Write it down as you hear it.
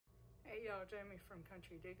Hey y'all, Jamie from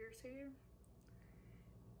Country Diggers here.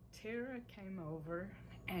 Tara came over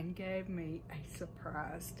and gave me a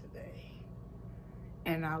surprise today,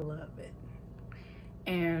 and I love it.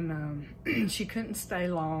 And she couldn't stay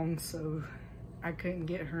long, so I couldn't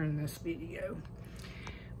get her in this video.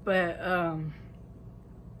 But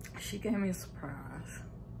she gave me a surprise,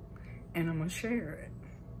 and I'm gonna share it.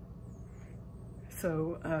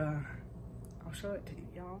 So I'll show it to you,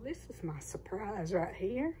 y'all. This is my surprise right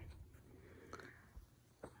here.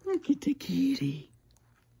 Look at the kitty.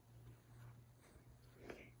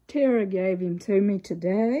 Tara gave him to me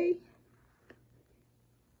today.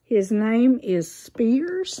 His name is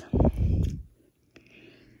Spears.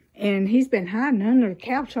 And he's been hiding under the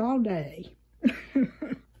couch all day.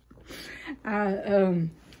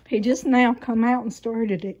 He just now come out and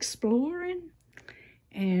started exploring.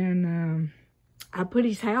 And I put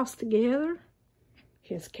his house together,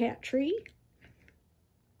 his cat tree.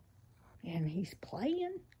 And he's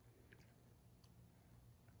playing.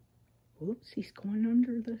 Whoops, he's going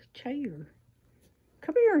under the chair.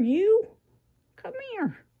 Come here, you. Come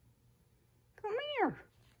here. Come here.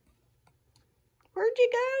 Where'd you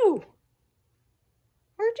go?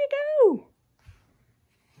 Where'd you go?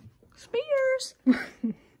 Spears. Where'd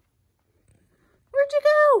you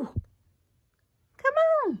go? Come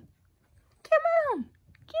on. Come on.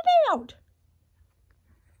 Get out.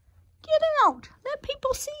 Get out. Let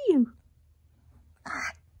people see you.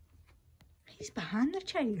 Ah, he's behind the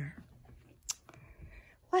chair.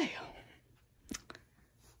 Well,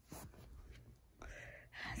 I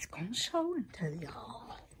was going to show him to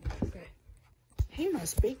y'all. He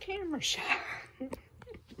must be camera shy. Come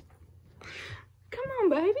on,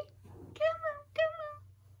 baby. Come on, come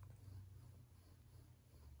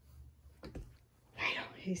on. Well,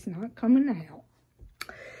 he's not coming out.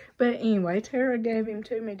 But anyway, Tara gave him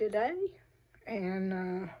to me today.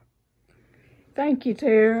 And thank you,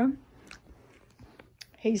 Tara.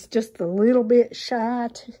 He's just a little bit shy.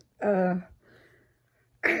 Let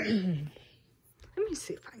me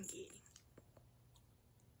see if I can get him.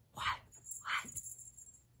 What?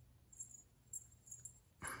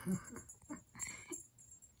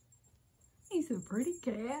 He's a pretty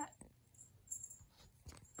cat.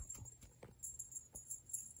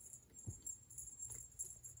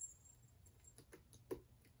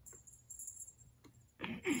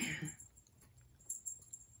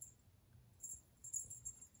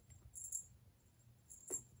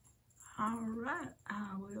 All right,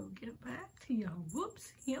 I will get back to y'all.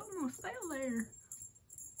 Whoops, he almost fell there.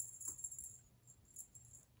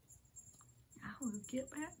 I will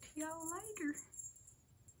get back to y'all later.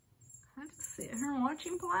 I just sit here and watch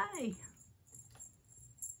him play.